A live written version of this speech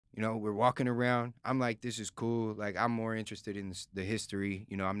You know, we're walking around. I'm like, this is cool. Like, I'm more interested in the history.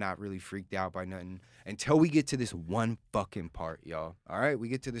 You know, I'm not really freaked out by nothing until we get to this one fucking part, y'all. All right, we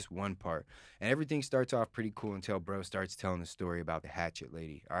get to this one part, and everything starts off pretty cool until bro starts telling the story about the Hatchet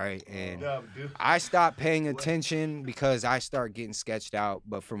Lady. All right, and I stop paying attention because I start getting sketched out.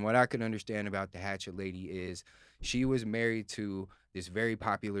 But from what I can understand about the Hatchet Lady is she was married to this very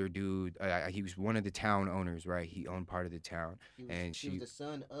popular dude. He was one of the town owners, right? He owned part of the town, and She was the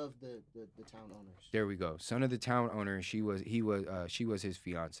son of the town owners. there we go, son of the town owner. And she was his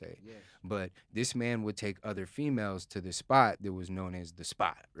fiance. Yes. But this man would take other females to the spot that was known as the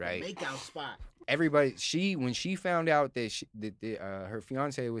spot, right? The makeout spot. Everybody, when she found out that her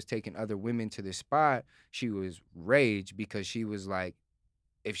fiance was taking other women to the spot, she was raged because she was like,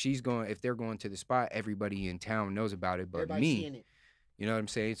 if they're going to the spot, everybody in town knows about it, but Everybody me. seeing it. You know what I'm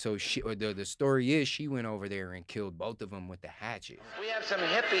saying? So the story is she went over there and killed both of them with the hatchet. We have some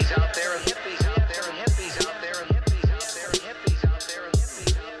hippies out there, hippies out there, hippies out there.